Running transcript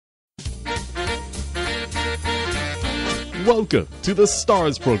Welcome to the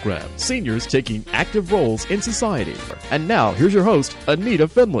STARS program, seniors taking active roles in society. And now, here's your host, ANITA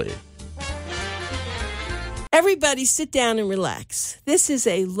FINLEY. Everybody sit down and relax. This is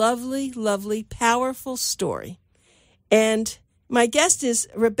a lovely, lovely, powerful story. And my guest is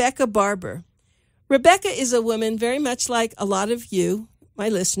Rebecca BARBER. Rebecca is a woman very much like a lot of you, my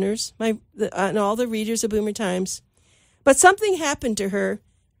listeners, and all the readers of Boomer Times. But something happened to her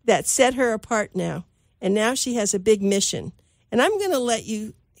that set her apart now. And now she has a big mission. And I'm going to let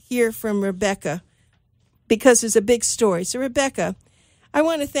you hear from Rebecca because there's a big story. So, Rebecca, I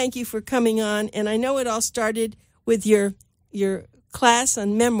want to thank you for coming on. And I know it all started with your class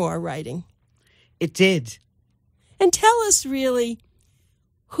on memoir writing. It did. And tell us really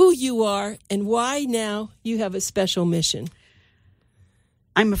who you are and why now you have a special mission.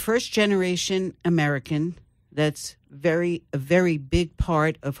 I'm a first-generation American. That's a very big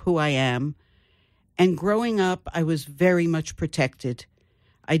part of who I am. And growing up, I was very much protected.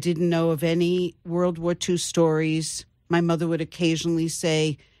 I didn't know of any World War II stories. My mother would occasionally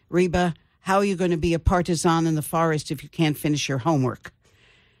say, Reba, how are you going to be a partisan in the forest if you can't finish your homework?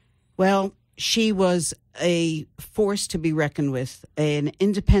 Well, she was a force to be reckoned with, an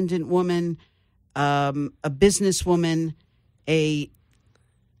independent woman, a businesswoman, a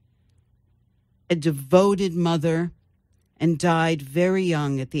devoted mother, and died very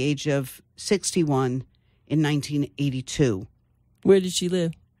young at the age of 61 in 1982. Where did she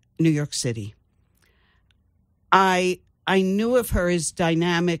live? New York City. I knew of her as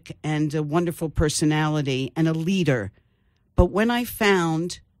dynamic and a wonderful personality and a leader. But when I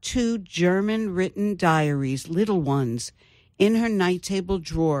found 2 German-written diaries, little ones, in her night table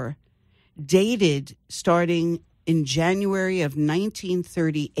drawer, dated starting in January of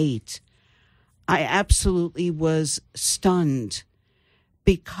 1938, I absolutely was stunned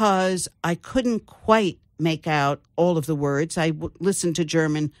because I couldn't quite make out all of the words. I listened to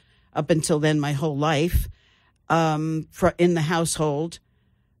German up until then my whole life in the household.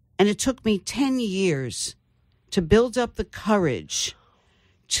 And it took me 10 years to build up the courage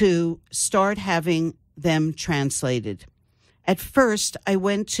to start having them translated. At first, I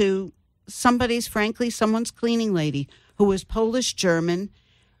went to someone's cleaning lady who was Polish-German,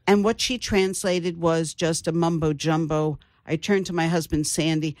 and what she translated was just a mumbo-jumbo. I turned to my husband,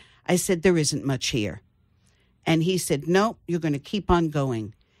 Sandy. I said, there isn't much here. And he said, no, you're going to keep on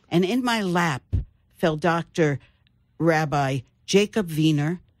going. And in my lap fell Dr. Rabbi Jacob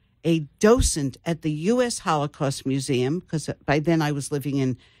Wiener, a docent at the U.S. Holocaust Museum, because by then I was living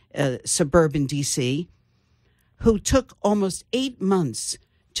in suburban D.C., who took almost 8 months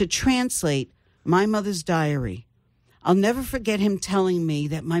to translate my mother's diary. I'll never forget him telling me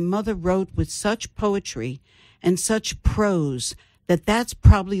that my mother wrote with such poetry and such prose that that's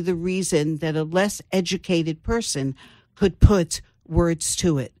probably the reason that a less educated person could put words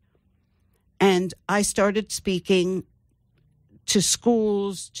to it. And I started speaking to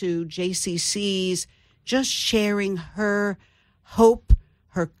schools, to JCCs, just sharing her hope,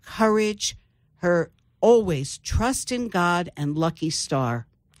 her courage, her always trust in God and lucky star.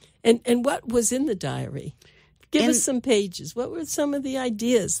 And what was in the diary? Give us some pages. What were some of the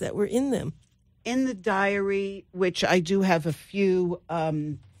ideas that were in them? In the diary, which I do have a few,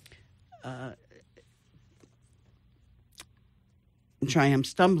 I'm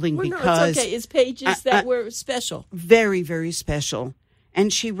stumbling because... it's okay. It's pages that were special. Very, very special.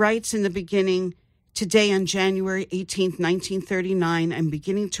 And she writes in the beginning, today on January 18th, 1939, I'm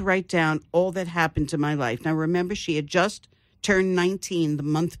beginning to write down all that happened to my life. Now, remember, she had just turned 19 the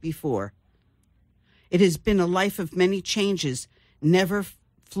month before. It has been a life of many changes, never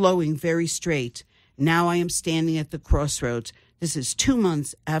flowing very straight. Now I am standing at the crossroads. This is 2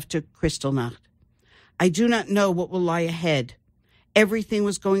 months after Kristallnacht. I do not know what will lie ahead. Everything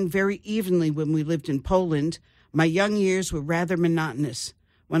was going very evenly when we lived in Poland. My young years were rather monotonous.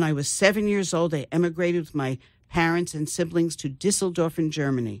 When I was 7 years old, I emigrated with my parents and siblings to Düsseldorf in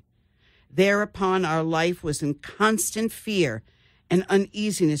Germany. Thereupon, our life was in constant fear and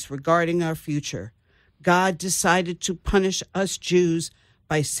uneasiness regarding our future. God decided to punish us Jews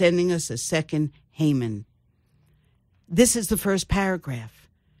by sending us a second Haman. This is the first paragraph.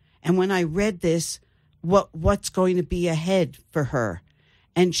 And when I read this, what's going to be ahead for her?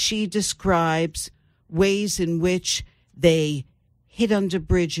 And she describes ways in which they hid under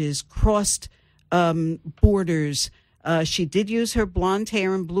bridges, crossed borders. She did use her blonde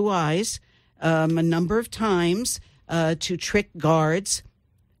hair and blue eyes a number of times to trick guards.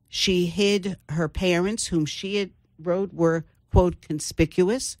 She hid her parents, whom she had wrote were, quote,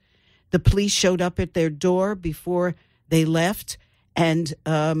 conspicuous. The police showed up at their door before they left, And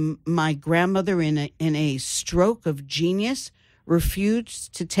my grandmother, in a stroke of genius,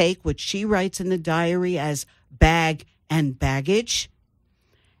 refused to take what she writes in the diary as bag and baggage.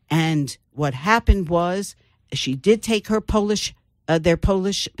 And what happened was she did take her their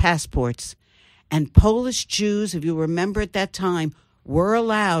Polish passports. And Polish Jews, if you remember at that time, were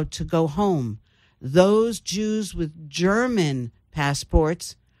allowed to go home. Those Jews with German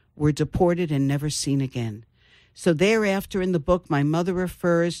passports were deported and never seen again. So thereafter in the book, my mother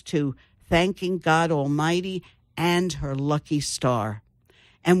refers to thanking God Almighty and her lucky star.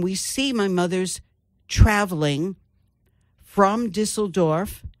 And we see my mother's traveling from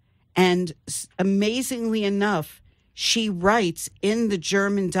Düsseldorf, and amazingly enough, she writes in the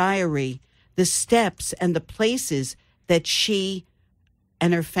German diary the steps and the places that she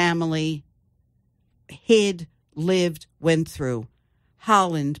and her family hid, lived, went through.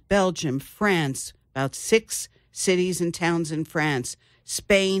 Holland, Belgium, France, about 6 cities and towns in France,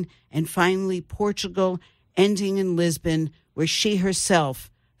 Spain, and finally Portugal, ending in Lisbon, where she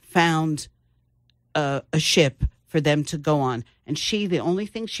herself found a ship for them to go on. And the only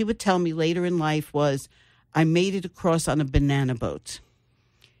thing she would tell me later in life was, I made it across on a banana boat.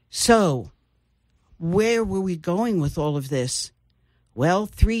 So, where were we going with all of this? Well,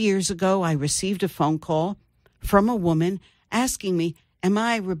 3 years ago, I received a phone call from a woman asking me, am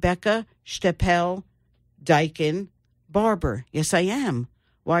I Rebecca Steppel Dyken Barber? Yes, I am.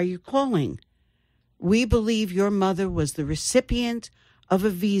 Why are you calling? We believe your mother was the recipient of a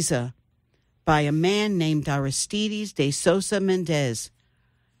visa by a man named Aristides de Sousa Mendes,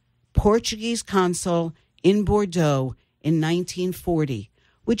 Portuguese consul in Bordeaux in 1940.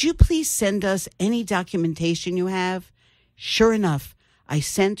 Would you please send us any documentation you have? Sure enough, I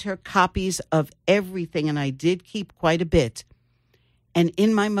sent her copies of everything, and I did keep quite a bit. And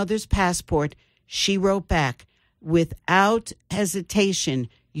in my mother's passport, she wrote back, without hesitation,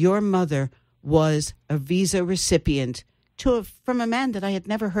 your mother was a visa recipient from a man that I had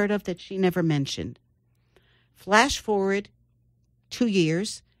never heard of, that she never mentioned. Flash forward 2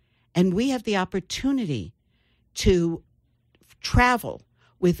 years, and we have the opportunity to travel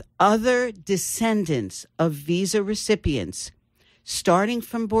with other descendants of visa recipients, starting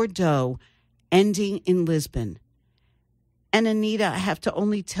from Bordeaux, ending in Lisbon. And Anita, I have to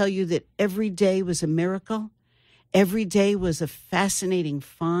only tell you that every day was a miracle. Every day was a fascinating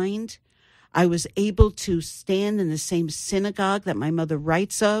find. I was able to stand in the same synagogue that my mother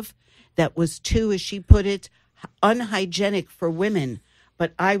writes of, that was too, as she put it, unhygienic for women,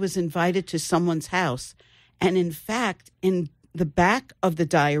 but I was invited to someone's house. And in fact, in the back of the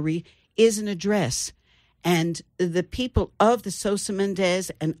diary is an address. And the people of the Sosa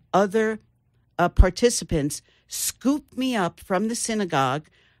Mendes and other participants scooped me up from the synagogue.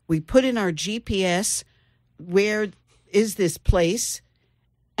 We put in our GPS, where is this place?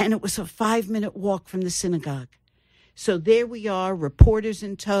 And it was a 5-minute walk from the synagogue. So there we are, reporters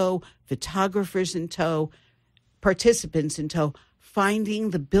in tow, photographers in tow, participants in tow, finding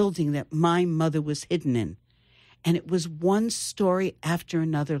the building that my mother was hidden in. And it was one story after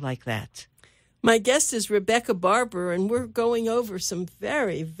another like that. My guest is Rebecca Barber, and we're going over some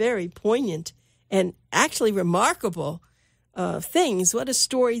very, very poignant and actually remarkable things. What a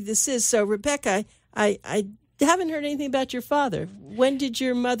story this is. So, Rebecca, I haven't heard anything about your father. When did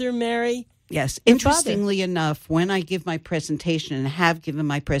your mother marry? Yes. Interestingly enough, when I give my presentation and have given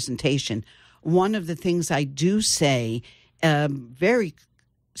my presentation, one of the things I do say very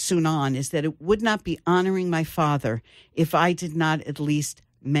soon on is that it would not be honoring my father if I did not at least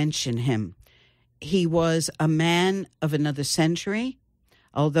mention him. He was a man of another century,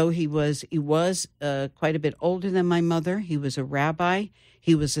 although he was quite a bit older than my mother. He was a rabbi.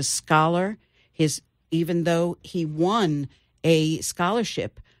 He was a scholar. Even though he won a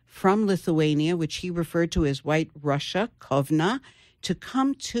scholarship from Lithuania, which he referred to as White Russia, Kovna, to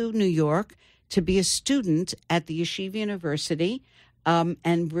come to New York to be a student at the Yeshiva University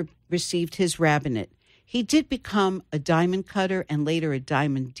and received his rabbinate. He did become a diamond cutter and later a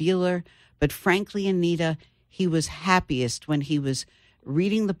diamond dealer, but frankly, Anita, he was happiest when he was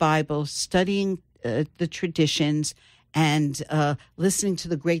reading the Bible, studying the traditions, and listening to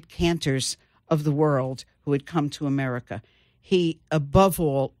the great cantors of the world who had come to America. He, above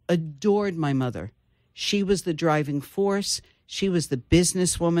all, adored my mother. She was the driving force. She was the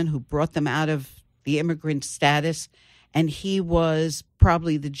businesswoman who brought them out of the immigrant status. And he was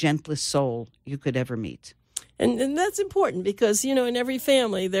probably the gentlest soul you could ever meet. And that's important because, in every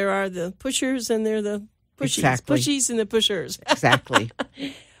family there are the pushers and there are the pushies. Exactly. Pushies and the pushers. Exactly.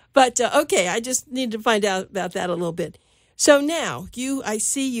 But, okay, I just need to find out about that a little bit. So now, I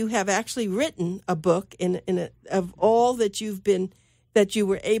see you have actually written a book of all that you've been that you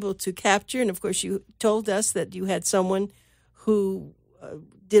were able to capture. And, of course, you told us that you had someone who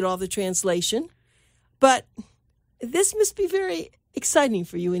did all the translation. But this must be very exciting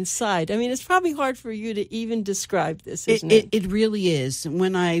for you inside. I mean, it's probably hard for you to even describe this, isn't it? It really is.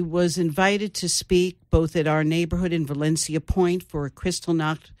 When I was invited to speak both at our neighborhood in Valencia Point for a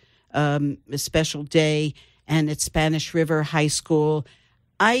Kristallnacht, a special day, and at Spanish River High School,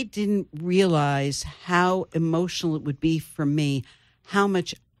 I didn't realize how emotional it would be for me, how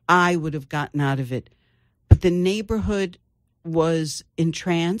much I would have gotten out of it. But the neighborhood was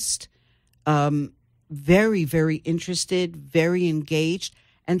entranced, very, very interested, very engaged,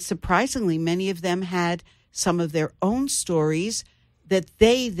 and surprisingly, many of them had some of their own stories that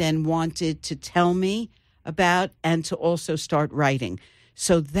they then wanted to tell me about and to also start writing.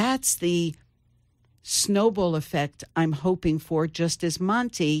 So that's the snowball effect I'm hoping for, just as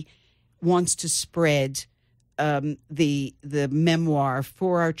Monty wants to spread the memoir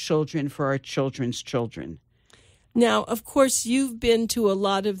for our children, for our children's children. Now, of course, you've been to a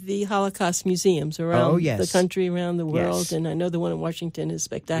lot of the Holocaust museums around the country, around the world, and I know the one in Washington is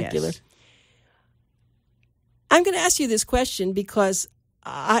spectacular. Yes. I'm going to ask you this question because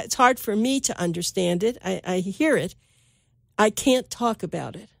it's hard for me to understand it. I hear it. I can't talk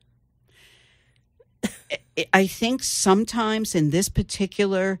about it. I think sometimes in this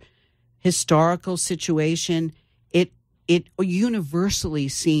particular historical situation, it universally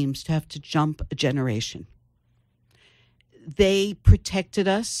seems to have to jump a generation. They protected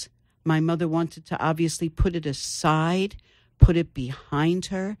us. My mother wanted to obviously put it aside, put it behind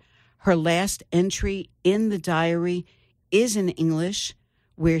her. Her last entry in the diary is in English,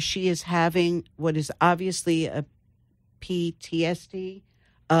 where she is having what is obviously a PTSD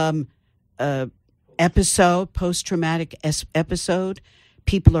episode, post-traumatic episode.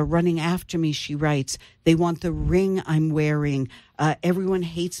 People are running after me, she writes. They want the ring I'm wearing. Everyone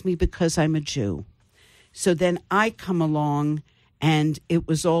hates me because I'm a Jew. So then I come along, and it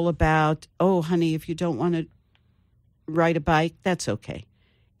was all about, oh, honey, if you don't want to ride a bike, that's okay.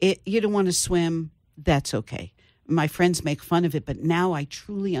 You don't want to swim, that's okay. My friends make fun of it, but now I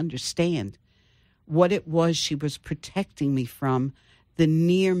truly understand what it was she was protecting me from, the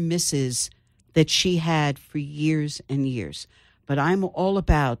near misses that she had for years and years. But I'm all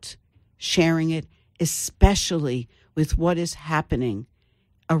about sharing it, especially with what is happening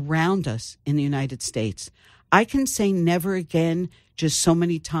around us in the United States. I can say never again just so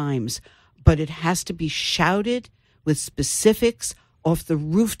many times, but it has to be shouted with specifics off the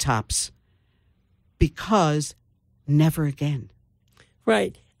rooftops, because never again.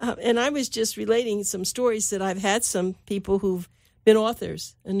 Right. And I was just relating some stories that I've had some people who've been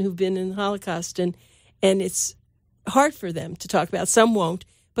authors and who've been in the Holocaust, and it's hard for them to talk about. Some won't.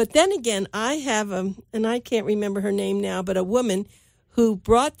 But then again, I have, and I can't remember her name now, but a woman who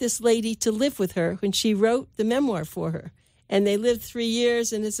brought this lady to live with her when she wrote the memoir for her. And they lived 3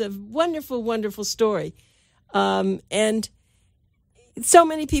 years, and it's a wonderful, wonderful story. And so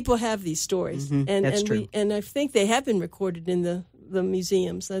many people have these stories. Mm-hmm. That's true. And I think they have been recorded in the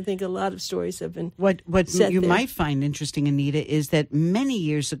museums. I think a lot of stories have been What you there. might find interesting, Anita, is that many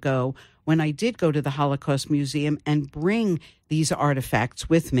years ago, when I did go to the Holocaust Museum and bring these artifacts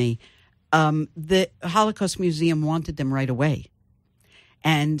with me, the Holocaust Museum wanted them right away.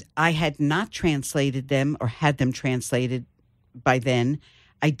 And I had not translated them or had them translated by then.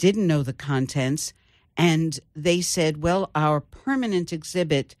 I didn't know the contents. And they said, well, our permanent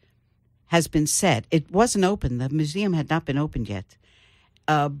exhibit has been set. It wasn't open. The museum had not been opened yet.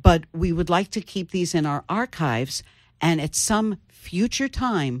 But we would like to keep these in our archives, and at some future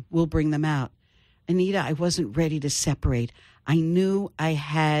time, we'll bring them out. Anita, I wasn't ready to separate. I knew I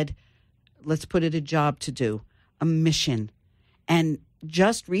had, let's put it, a job to do, a mission. And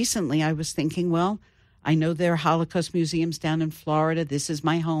just recently, I was thinking, well, I know there are Holocaust museums down in Florida. This is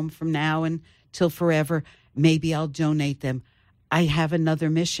my home from now until forever. Maybe I'll donate them. I have another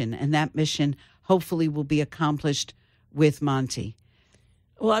mission, and that mission hopefully will be accomplished with Monty.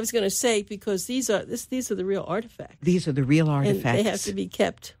 Well, I was going to say, because these are the real artifacts. These are the real artifacts. And they have to be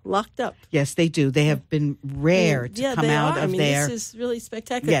kept locked up. Yes, they do. They have been rare to come out of there. This is really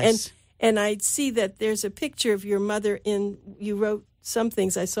spectacular. Yes. And I see that there's a picture of your mother you wrote some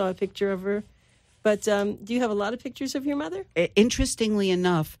things. I saw a picture of her. But do you have a lot of pictures of your mother? Interestingly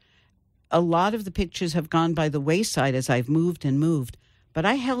enough, a lot of the pictures have gone by the wayside as I've moved and moved. But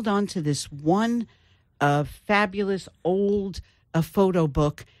I held on to this one fabulous old photo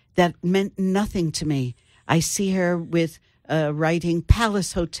book that meant nothing to me. I see her with writing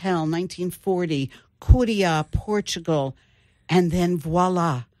Palace Hotel, 1940, Coria, Portugal. And then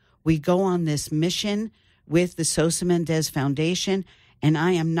voila, we go on this mission with the Sosa Mendez Foundation, And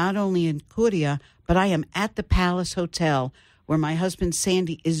I am not only in Curia, but I am at the Palace Hotel where my husband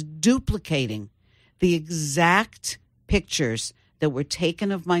Sandy is duplicating the exact pictures that were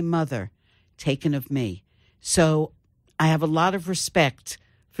taken of my mother, taken of me. So I have a lot of respect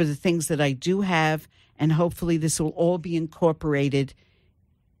for the things that I do have, and hopefully this will all be incorporated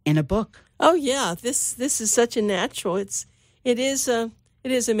in a book. Oh yeah, this is such a natural. It is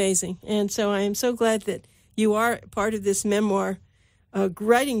amazing, and so I am so glad that you are part of this memoir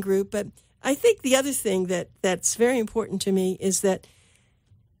writing group. But I think the other thing that's very important to me is that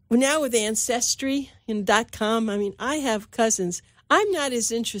now with Ancestry.com, I mean, I have cousins. I'm not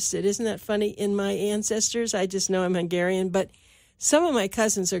as interested, isn't that funny, in my ancestors? I just know I'm Hungarian, but some of my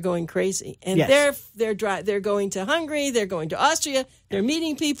cousins are going crazy, and yes. they're going to Hungary, they're going to Austria, they're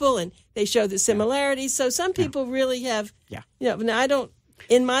meeting people, and they show the similarities. So some people really have, now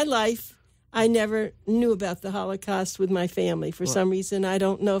in my life, I never knew about the Holocaust with my family. For some reason, I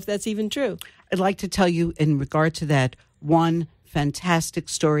don't know if that's even true. I'd like to tell you in regard to that one fantastic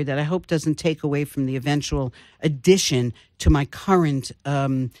story that I hope doesn't take away from the eventual addition to my current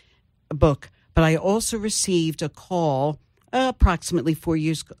book. But I also received a call approximately 4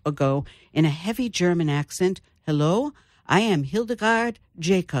 years ago in a heavy German accent. Hello, I am Hildegard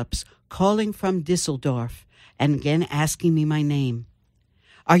Jacobs, calling from Düsseldorf, and again asking me my name.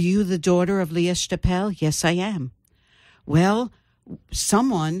 Are you the daughter of Leah Stapel? Yes, I am. Well,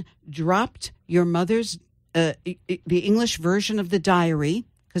 someone dropped your mother's, the English version of the diary,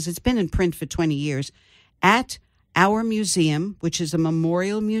 because it's been in print for 20 years, at our museum, which is a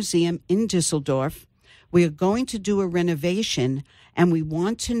memorial museum in Düsseldorf. We are going to do a renovation, and we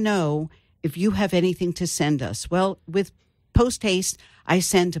want to know if you have anything to send us. Well, with post haste, I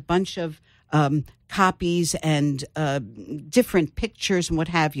sent a bunch of copies and different pictures and what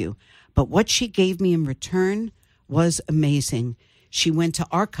have you. But what she gave me in return was amazing. She went to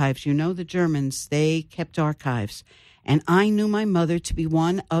archives. You know, the Germans, they kept archives. And I knew my mother to be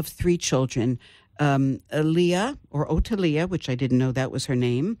one of 3 children, Leah, or Otalia, which I didn't know that was her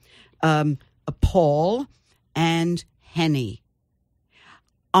name, Paul, and Henny.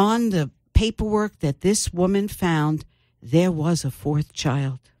 On the paperwork that this woman found, there was a 4th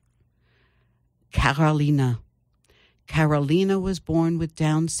child, Carolina. Carolina was born with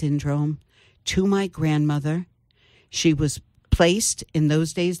Down syndrome to my grandmother. She was placed, in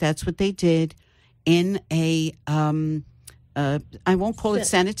those days, that's what they did, in a, I won't call it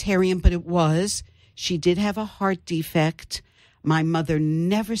sanitarium, but it was. She did have a heart defect. My mother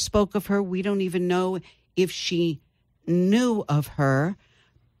never spoke of her. We don't even know if she knew of her,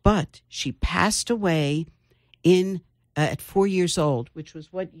 but she passed away at 4 years old, which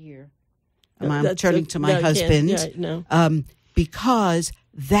was what year? I'm turning to my husband. Because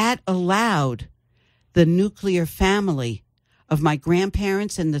that allowed the nuclear family of my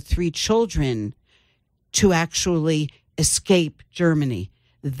grandparents and the 3 children to actually escape Germany.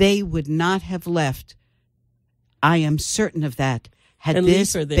 They would not have left. I am certain of that. And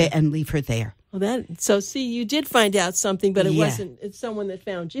leave her there. Well, see, you did find out something, but it wasn't. It's someone that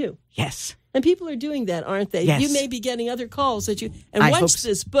found you. Yes. And people are doing that, aren't they? Yes. You may be getting other calls that you. And once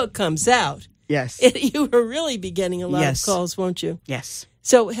this book comes out, yes, you will really be getting a lot of calls, won't you? Yes.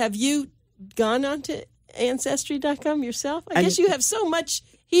 So, have you gone on to Ancestry.com yourself? I guess you have so much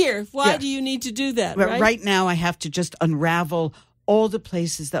here. Why do you need to do that? Right now, I have to just unravel all the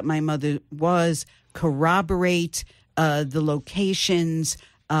places that my mother was, corroborate the locations,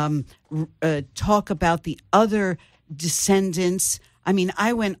 talk about the other descendants. I mean,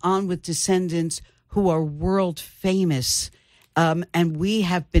 I went on with descendants who are world famous, and we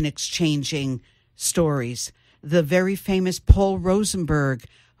have been exchanging stories. The very famous Paul Rosenberg,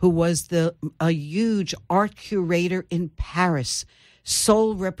 who was a huge art curator in Paris,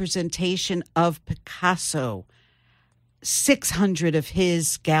 sole representation of Picasso. 600 of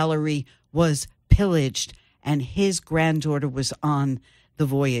his gallery was pillaged, and his granddaughter was on the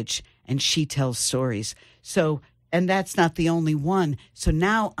voyage, and she tells stories. So, and that's not the only one. So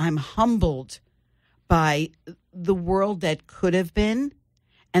now I'm humbled by the world that could have been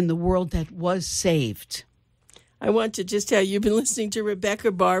and the world that was saved. I want to just tell you, you've been listening to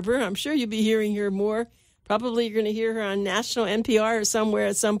Rebecca Barber. I'm sure you'll be hearing her more. Probably you're going to hear her on national NPR or somewhere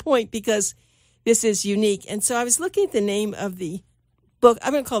at some point, because this is unique. And so I was looking at the name of the book.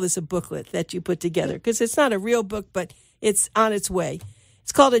 I'm going to call this a booklet that you put together, because it's not a real book, but it's on its way.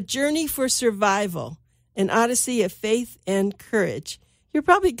 It's called A Journey for Survival, an Odyssey of Faith and Courage. You're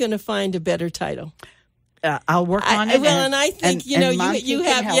probably going to find a better title. I'll work on it. And I think you have me. you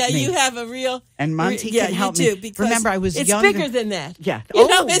have a real and Monty can help you me. do, because Remember, I was it's younger. bigger than that. Yeah,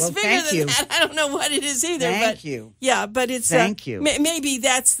 it's bigger than you. that. I don't know what it is either. Thank you. Yeah, but it's thank you. Maybe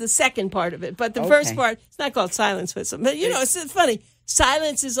that's the second part of it, but the first part, it's not called silence whistle. But it's funny.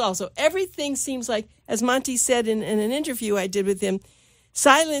 Silence is also, everything seems like, as Monty said in an interview I did with him,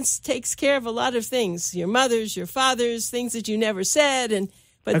 silence takes care of a lot of things. Your mother's, your father's, things that you never said,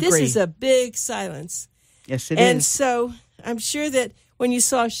 but Agree. this is a big silence. Yes, it is. And so I'm sure that when you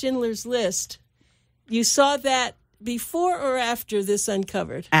saw Schindler's List, you saw that before or after this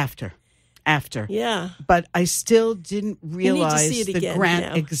uncovered? After. Yeah. But I still didn't realize you need to see it the again grand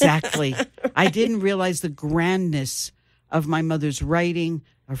now. Exactly. I didn't realize the grandness of my mother's writing,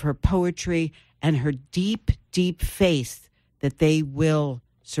 of her poetry, and her deep, deep faith that they will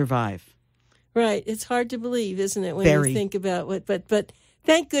survive. Right. It's hard to believe, isn't it, when Very. you think about what but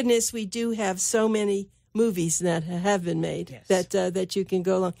thank goodness we do have so many movies that have been made. Yes. that you can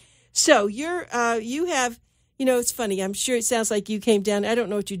go along. So you have, it's funny. I'm sure it sounds like you came down. I don't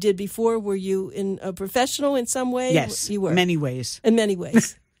know what you did before. Were you in a professional in some way? Yes, you were. many ways. In many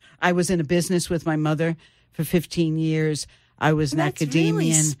ways. I was in a business with my mother for 15 years. I was an That's academician.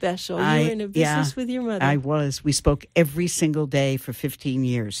 Really special. You were in a business with your mother. I was. We spoke every single day for 15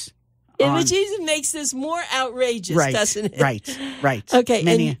 years. Which even makes this more outrageous, doesn't it? Right.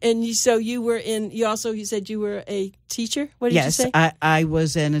 Okay, you said you were a teacher? What did you say? Yes, I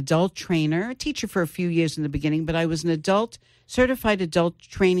was an adult trainer, a teacher for a few years in the beginning, but I was an certified adult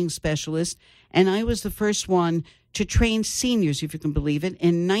training specialist, and I was the first one to train seniors, if you can believe it,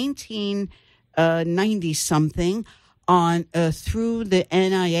 in 1990-something through the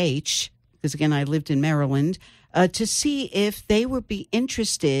NIH, because, again, I lived in Maryland, to see if they would be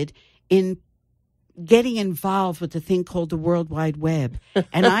interested in getting involved with the thing called the World Wide Web.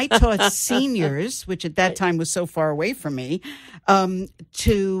 And I taught seniors, which at that time was so far away from me, to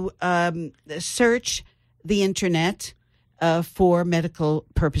search the Internet for medical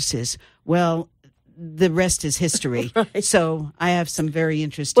purposes. Well, the rest is history. Right. So I have some very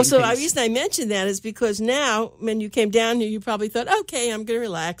interesting things. The things. reason I mentioned that is because now, when you came down here, you probably thought, okay, I'm going to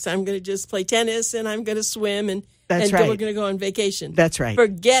relax. I'm going to just play tennis and I'm going to swim and we're going to go on vacation. That's right.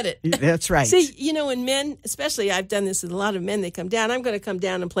 Forget it. That's right. See, when men, especially I've done this with a lot of men, they come down. I'm going to come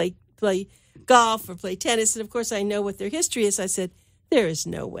down and play golf or play tennis. And, of course, I know what their history is. I said, there is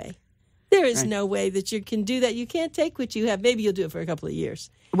no way. There is no way that you can do that. You can't take what you have. Maybe you'll do it for a couple of years.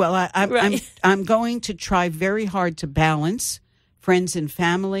 Well, I'm going to try very hard to balance friends and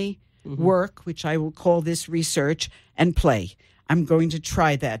family, work, which I will call this research, and play. I'm going to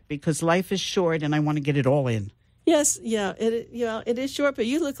try that because life is short and I want to get it all in. Yes, yeah, it is short, but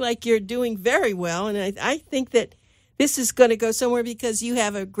you look like you're doing very well, and I think that this is going to go somewhere because you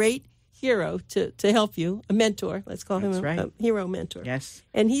have a great hero to help you, a mentor. Let's call him a hero mentor. Yes.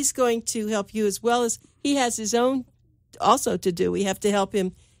 And he's going to help you as well as he has his own also to do. We have to help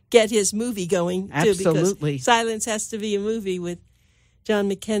him get his movie going, too. Absolutely. Because Silence has to be a movie with John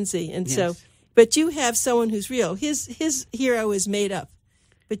McKenzie. And so, but you have someone who's real. His hero is made up,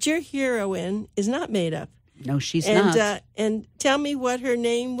 but your heroine is not made up. No, she's not. And tell me what her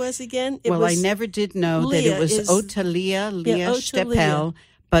name was again. I never did know that it was Leah Steppel,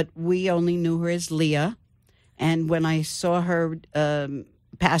 but we only knew her as Leah. And when I saw her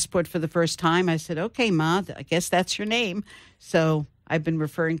passport for the first time, I said, okay, Ma, I guess that's your name. So I've been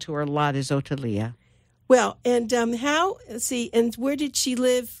referring to her a lot as Otalia. Well, and and where did she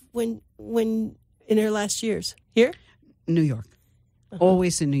live when in her last years? Here? New York.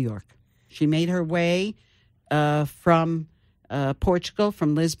 Always in New York. She made her way from Portugal,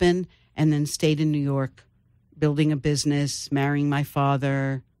 from Lisbon, and then stayed in New York, building a business, marrying my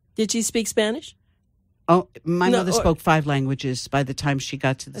father. Did she speak Spanish? Oh, my mother spoke 5 languages by the time she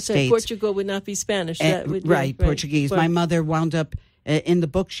got to the States. Portugal would not be Spanish. Portuguese. My mother wound up, in the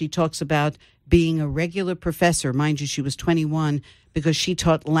book, she talks about being a regular professor. Mind you, she was 21 because she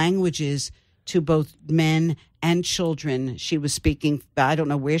taught languages to both men and children. She was speaking, I don't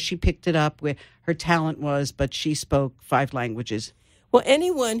know where she picked it up, where her talent was, but she spoke 5 languages. Well,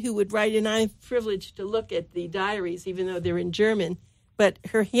 anyone who would write, and I'm privileged to look at the diaries, even though they're in German, but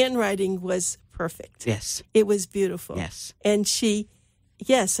her handwriting was perfect. Yes. It was beautiful. Yes. And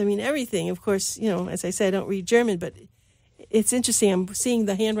everything. Of course, as I said, I don't read German, but it's interesting. I'm seeing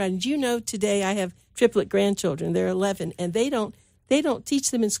the handwriting. Do you know today I have triplet grandchildren. They're 11, and they don't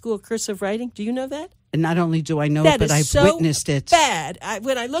teach them in school cursive writing. Do you know that? And not only do I know it, but I've witnessed it. Bad.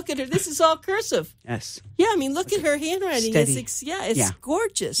 When I look at her, this is all cursive. Yes. Yeah, look at her handwriting. Steady. It's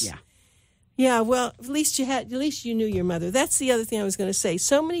gorgeous. Yeah. Yeah, well, at least you knew your mother. That's the other thing I was going to say.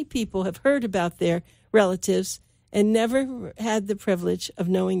 So many people have heard about their relatives and never had the privilege of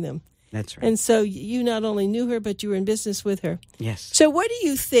knowing them. That's right. And so you not only knew her, but you were in business with her. Yes. So what do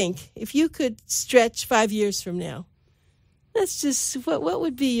you think, if you could stretch 5 years from now, what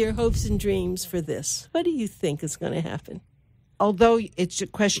would be your hopes and dreams for this? What do you think is going to happen? Although it's a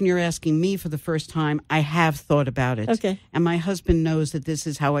question you're asking me for the first time, I have thought about it. Okay. And my husband knows that this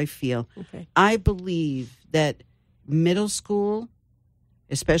is how I feel. Okay. I believe that middle school,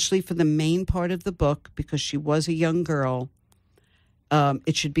 especially for the main part of the book, because she was a young girl,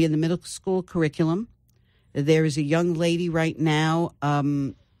 it should be in the middle school curriculum. There is a young lady right now,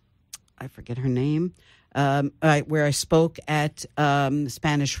 I forget her name, where I spoke at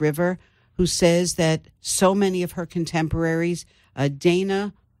Spanish River, who says that so many of her contemporaries,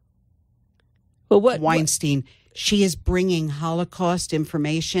 Dana Weinstein, she is bringing Holocaust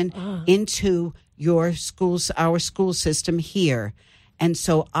information into our school system here. And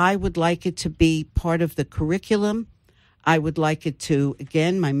so I would like it to be part of the curriculum. I would like it to,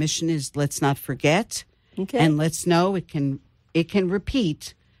 again, my mission is let's not forget. Okay. And let's know it can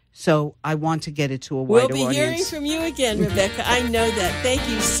repeat. So I want to get it to a wider audience. We'll be hearing from you again, Rebecca. I know that. Thank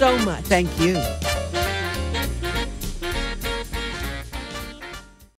you so much. Thank you.